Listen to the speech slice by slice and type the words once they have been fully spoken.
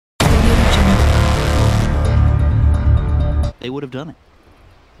they would have done it.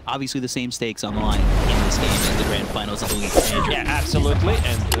 Obviously, the same stakes on the line in this game as the grand finals of the league. Yeah, absolutely.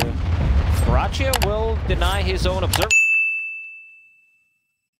 And Horatio will deny his own observer.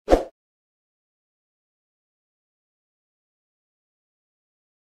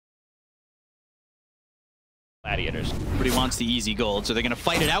 Gladiators. Everybody wants the easy gold, so they're going to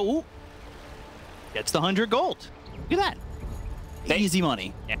fight it out. Ooh. Gets the 100 gold. Look at that. Easy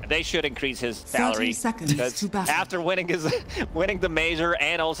money. Yeah, they should increase his salary. Because after winning the major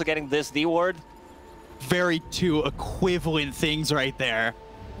and also getting this D ward. Very two equivalent things right there.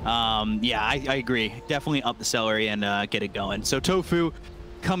 Yeah, I agree. Definitely up the salary and get it going. So Tofu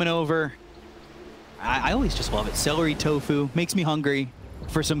coming over. I always just love it. Celery tofu makes me hungry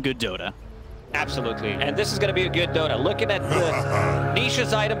for some good Dota. Absolutely, and this is going to be a good Dota. Looking at the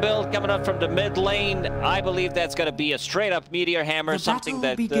Nisha's item build coming up from the mid lane, I believe that's going to be a straight-up Meteor Hammer, something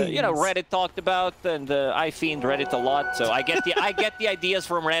that you know, Reddit talked about, and I fiend Reddit a lot, so I get the ideas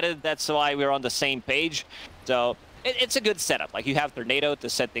from Reddit. That's why we're on the same page. So it's a good setup. Like, you have Tornado to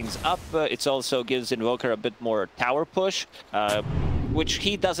set things up. It also gives Invoker a bit more tower push, which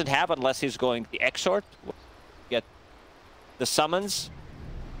he doesn't have unless he's going the Exort. Get the summons.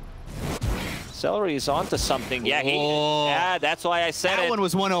 Celery is onto something. Yeah, yeah, that's why I said that one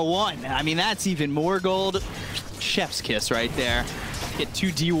was 101. I mean, that's even more gold. Chef's kiss right there. Get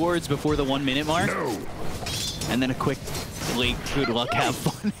 2 D wards before the 1 minute mark. No. And then a quick late good luck, have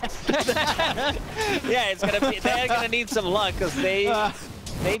fun. Yeah, it's gonna be, they're gonna need some luck because they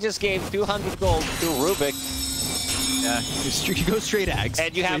just gave 200 gold to Rubik. Yeah, you go straight Ags.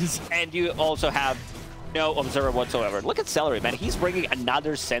 And you have, and you also have no observer whatsoever. Look at Celery, man. He's bringing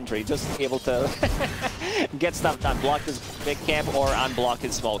another sentry, just able to get stuff done. Block his big camp or unblock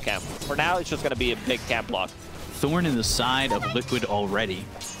his small camp. For now, it's just going to be a big camp block. Thorn in the side of Liquid already.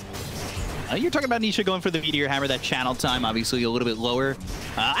 You're talking about Nisha going for the Meteor Hammer. That channel time, obviously, a little bit lower.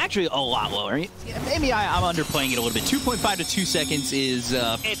 Actually, a lot lower. Maybe I'm underplaying it a little bit. 2.5 to 2 seconds is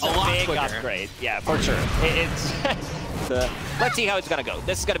it's a lot big quicker. Upgrade. Yeah, for sure. It's... let's see how it's gonna go.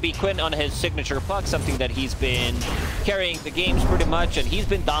 This is gonna be Quinn on his signature puck, something that he's been carrying the games pretty much, and he's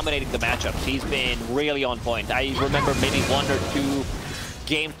been dominating the matchups. He's been really on point. I remember maybe 1 or 2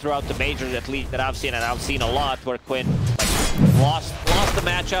 games throughout the majors at least that I've seen, and I've seen a lot where Quinn lost the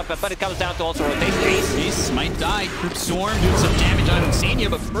matchup, but it comes down to also rotation. Ace might die. Crypt Storm doing some damage on Insania,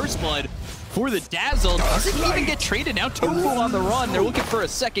 but First Blood for the Dazzled doesn't even get traded now. Tofu on the run. They're looking for a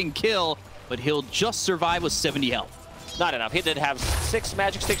second kill, but he'll just survive with 70 health. Not enough. He did have 6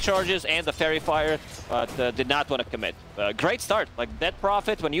 Magic Stick charges and the Fairy Fire, but did not want to commit. Great start. Like, Dead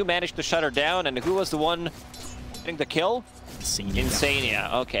Prophet, when you managed to shut her down, and who was the one getting the kill?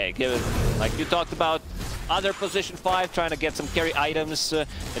 Insania. Okay, give it. Like you talked about, other position 5 trying to get some carry items. It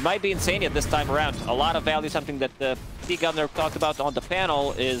might be Insania this time around. A lot of value. Something that the Governor talked about on the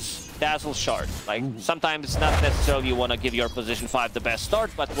panel is Dazzle Shard. Like, sometimes it's not necessarily you want to give your position 5 the best start,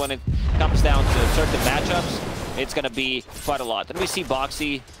 but when it comes down to certain matchups, it's going to be quite a lot. And we see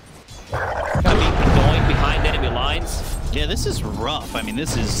Boxy going behind enemy lines. Yeah, this is rough. I mean,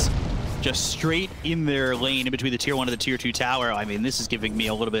 this is just straight in their lane in between the tier 1 and the tier 2 tower. I mean, this is giving me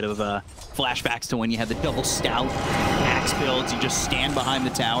a little bit of flashbacks to when you had the double scout axe builds. You just stand behind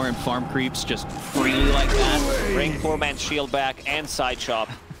the tower and farm creeps just freely like that. Bring 4-man shield back and side shop.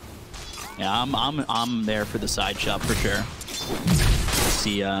 Yeah, I'm there for the side shop for sure.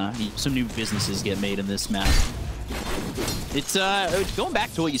 See some new businesses get made in this map. It's going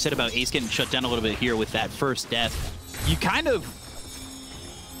back to what you said about Ace getting shut down a little bit here with that first death. You kind of,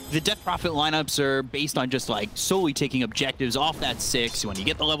 the Death Prophet lineups are based on just like solely taking objectives off that 6. When you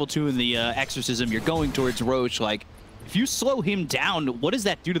get the level 2 in the Exorcism, you're going towards Roach. Like, if you slow him down, what does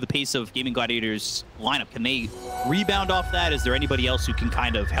that do to the pace of Gamin Gladiator's lineup? Can they rebound off that? Is there anybody else who can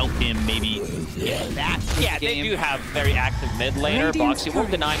kind of help him maybe get that? Yeah, they do have very active mid laner. Boxy will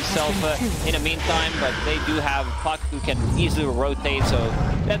deny himself in the meantime, but they do have Puck who can easily rotate. So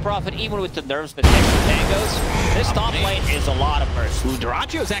Death Prophet, even with the nerves that takes the tangos, this top lane is a lot of burst.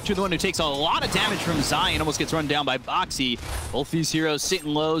 Duraccio is actually the one who takes a lot of damage from Zai and almost gets run down by Boxy. Both these heroes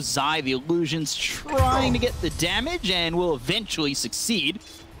sitting low. Zai, the illusions, trying to get the damage and will eventually succeed.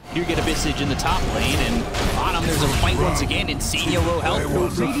 You get a Visage in the top lane, and bottom there's a fight once again. Insania low health,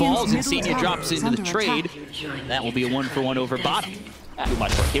 Tofu falls, Insania drops into the trade. That will be a 1-for-1 over bottom. Too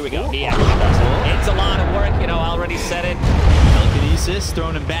much work. Here we go. He actually does it. It's a lot of work, you know, I already said it. Telekinesis,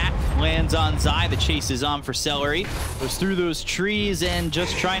 throwing him back, lands on Zai. The chase is on for Celery. Goes through those trees and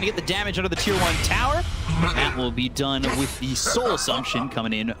just trying to get the damage out of the tier 1 tower. That will be done with the Soul Assumption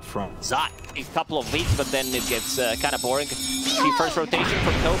coming in from Zai. A couple of weeks, but then it gets kind of boring. See first rotation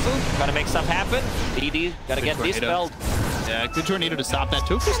from Tofu. Gotta make stuff happen. DD, gotta get dispelled. Yeah, good tornado to stop that.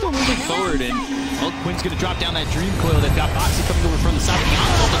 Tofu's still moving forward, and well, Quinn's gonna drop down that Dream Coil. They've got Boxy coming over from the side of the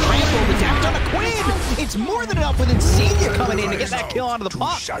onslaught, the trample, the damage on the Quinn! It's more than enough with Insania coming in to get that kill onto the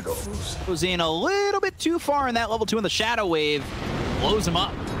puck. Goes in a little bit too far in that level 2 in the Shadow Wave. Blows him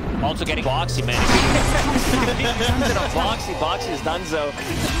up. Also getting Boxy, man. Boxy is done so.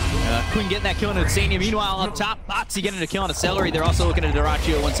 Quinn getting that kill on Insania. Meanwhile, up top, Boxy getting a kill on a Celery. They're also looking at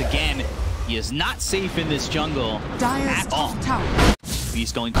Doraccio once again. He is not safe in this jungle at all.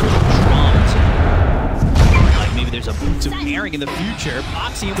 He's going for the drums. Like maybe there's a boots of pairing in the future.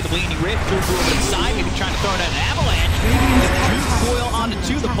 Boxy with the Bleeding Rift, Tofu over to the side, maybe trying to throw it at an avalanche. The Dream Coil onto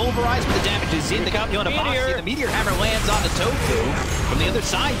 2, the Pulverize, but the damage is in. The kill on Boxy. The Meteor Hammer lands on the Tofu. From the other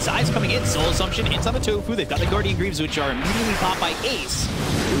side, Zai's coming in. Soul Assumption hits on the Tofu. They've got the Guardian Greaves, which are immediately popped by Ace.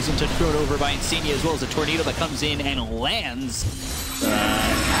 Goes into thrown over by Insania, as well as a tornado that comes in and lands.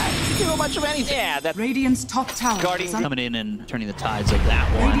 Didn't do much of anything. Yeah, that Radiant's top tower Guardian coming in and turning the tides of that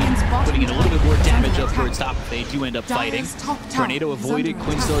one, putting in a little bit more damage up towards top if they do end up fighting. Tornado avoided.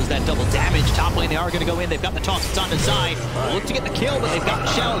 Quinn still has that double damage. Top lane, they are going to go in. They've got the toss. It's on to Zai. Look to get the kill, but they've got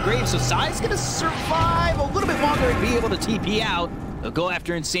the Shallow Grave, so Zai's going to survive a little bit longer and be able to TP out. They'll go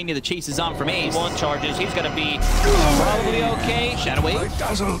after Insania. The chase is on from Ace. 1 charges. He's going to be probably okay. Shadow Wave.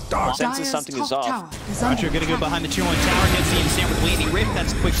 Senses something is off. Roger going to go behind the tier 1 tower. Gets the Insania with Bleeding Rift.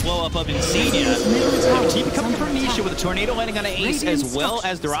 That's a quick blow up of Insania. Team coming from Nisha with a tornado landing on an Ace as well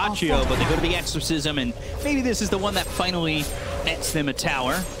as Doraccio, but they go to the Exorcism, and maybe this is the one that finally nets them a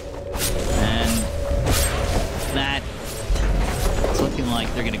tower. And that looking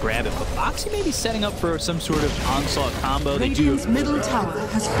like they're going to grab it, but Boxy may be setting up for some sort of onslaught combo. Radiant's middle tower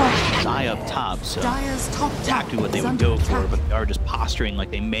has fallen. Die up top, so Dire's top exactly tower what they is would under go for, attack. but they are just posturing like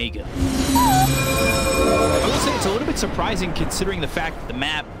they may go. I will say it's a little bit surprising considering the fact that the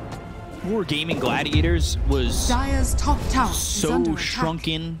map for Gamin Gladiators was Dire's top tower is so under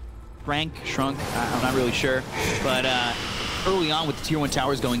shrunken. Shrunk, I'm not really sure, but early on with the tier 1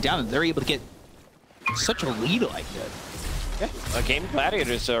 towers going down, they're able to get such a lead like that. Yeah, Gamin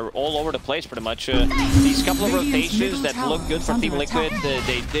Gladiators are all over the place pretty much. These couple of rotations that look good for Team Liquid,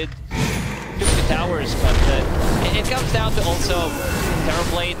 they did took the towers, but it comes down to also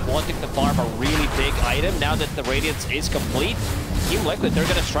Terrorblade wanting to farm a really big item. Now that the Radiance is complete, Team Liquid, they're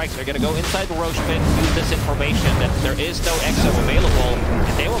going to strike. They're going to go inside the Roche Pit, use this information that there is no Exo available,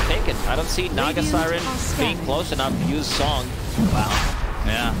 and they will take it. I don't see Naga Siren being close enough to use Song. Wow.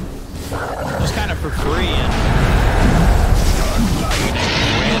 Yeah. Just kind of for free, and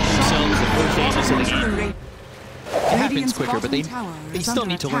ran themselves the first stages of the game. It happens quicker, but they still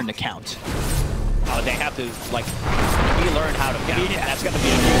need to learn to count. They have to, like, relearn how to count. Yeah. That's going to be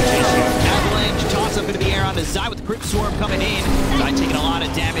a huge issue. Avalanche toss up into the air onto Zai with the Crypt Swarm coming in. Zai taking a lot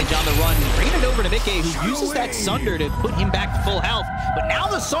of damage on the run. Bringing it over to Mickey, who uses that Sunder to put him back to full health. But now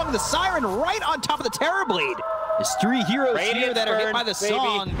the Song of the Siren right on top of the Terrorblade. There's 3 heroes here that are hit by the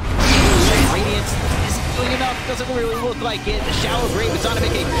Song. Radiance isn't doing enough. Doesn't really look like it. The Shallow Grave is on to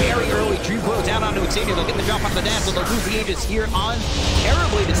make a very early Dream Coil down onto Xavier. They'll get the drop on the dash, so they'll lose the Aegis here on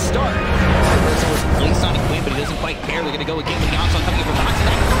Terrorblade to start. This was placed on Quinn, but he doesn't quite care. They're going to go again with the onslaught coming in from Boxy.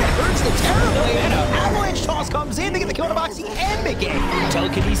 That hurts the Terrorblade. And an Avalanche toss comes in to get the kill on Boxy and Mickey.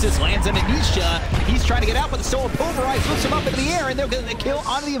 Telekinesis lands on Anisha. He's trying to get out, but the Soul Pulverize lifts him up into the air, and they'll get the kill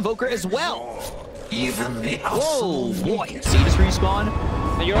onto the Invoker as well. Whoa, boy. See this respawn?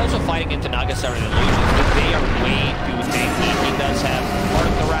 And you're also fighting into Naga Siren Illusions, but they are way too tanky. He does have part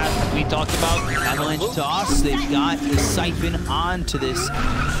of the wrath that we talked about. Avalanche toss. They've got the Siphon onto this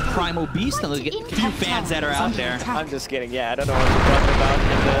Primal Beast. And look at 2 fans that are out there. I'm just kidding. Yeah, I don't know what you're talking about.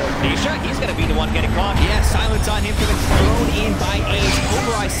 And Nisha, he's going to be the one getting caught. Yeah, silence on him, getting thrown in by Ace.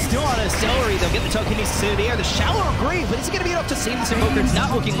 Pulverize still on a Celery. They'll get the telekinesis into the air. The Shallow Grave, but is it going to be enough to save this Invoker? It's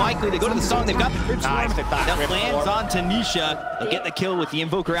not looking likely. They go to the Song. They've got the Crypt Swarm that lands on Tanisha. They'll get the kill with the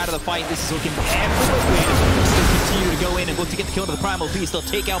Invoker out of the fight. This is looking bad for Liquid. They'll continue to go in and look to get the kill to the Primal Beast. They'll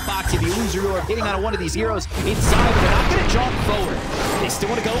take out Boxy, the illusory orb, hitting on one of these heroes inside, but they're not going to jump forward. They still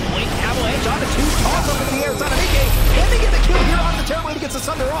want to go. Blink, Avalanche onto 2, toss up into the air. It's on a Mickey. And they get the kill here on the Terrorblade against the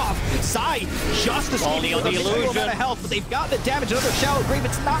Sunder off. Zai just escaping with a little amount of health, but they've got the damage. Another Shallow Grave.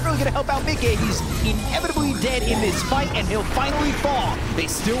 It's not really going to help out Mickey. He's inevitably dead in this fight, and he'll finally fall. They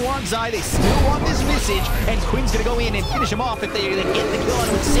still want Zai. They still want this Visage, and Quinn's going to go in and finish him off if they get the kill on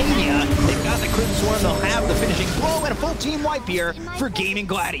Xavier. They've got the Crypt Swarm. They'll have the finishing blow and a full team wipe here for Gamin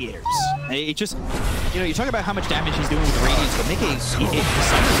Gladiators. It just, you know, you talk about how much damage he's doing with the Radiance, but making the Summer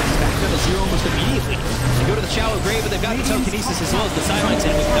Sense back down to 0 almost immediately. They go to the shallow grave, but they've got the telekinesis as well as the silence,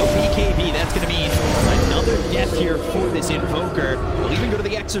 and with no BKB, that's going to mean another death here for this Invoker. They'll even go to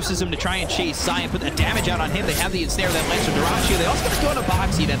the Exorcism to try and chase Sai and put that damage out on him. They have the ensnare that lands from Duraccio. They also got to go into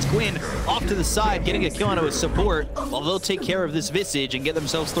Boxy. That's Gwyn off to the side, getting a kill onto his support, while they'll take care of this Visage and get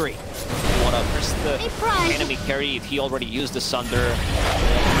themselves 3. First the enemy carry if he already used the Sunder.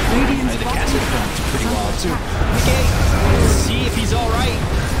 The Castle is pretty wild too. Okay, see if he's all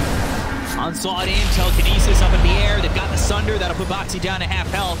right. Onslaught in, telekinesis up in the air. They've got the Sunder. That'll put Boxy down to half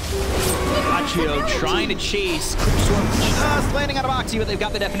health. Duraccio trying to chase. Storm just landing on a Boxy, but they've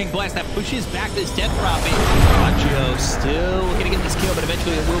got the Deafening Blast that pushes back this Death Prophet. Duraccio still looking to get this kill, but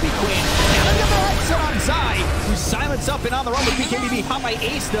eventually it will be Quinn. And look at the right set on Zai, who's silenced up and on the run with BKB. Hot by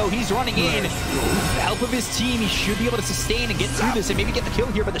Ace, though. He's running in. With the help of his team, he should be able to sustain and get through this and maybe get the kill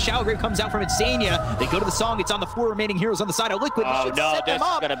here, but the Shallow Grave comes out from Insania. They go to the song. It's on the 4 remaining heroes on the side of Liquid. Oh, no, this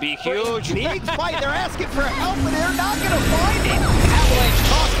is going to be huge. Big fight. They're asking for help, but they're not going to find it. Avalanche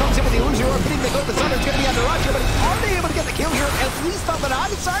toss comes in with the illusion orb. They go to the Thunder. It's going to be under Duraccio, but are they able to get the kill here? At least on the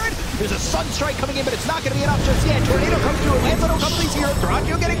Navi Siren. There's a Sun Strike coming in, but it's not going to be enough just yet. Tornado comes through. Lands on a couple of these heroes.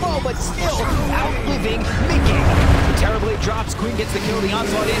 Duraccio getting low, but still outliving Mickey. The Terrorblade drops. Queen gets the kill. The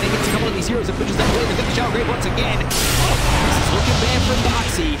Onslaught in. He gets a couple of these heroes and pushes them away. They get the Shallow Grave once again. This is looking bad for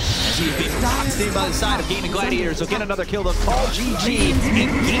Boxy, as he's been boxed in by the side of Gamin Gladiators. He'll get another kill. They'll call GG, and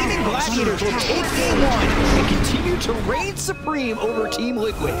Gamin Gladiators will take game 1 and continue to reign supreme over Team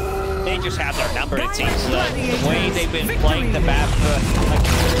Liquid. They just have their number, it seems. The way they've been playing the map,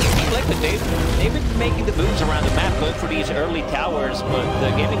 they've been making the moves around the map, going for these early towers, but the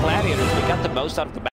Gamin Gladiators, they got the most out of the map.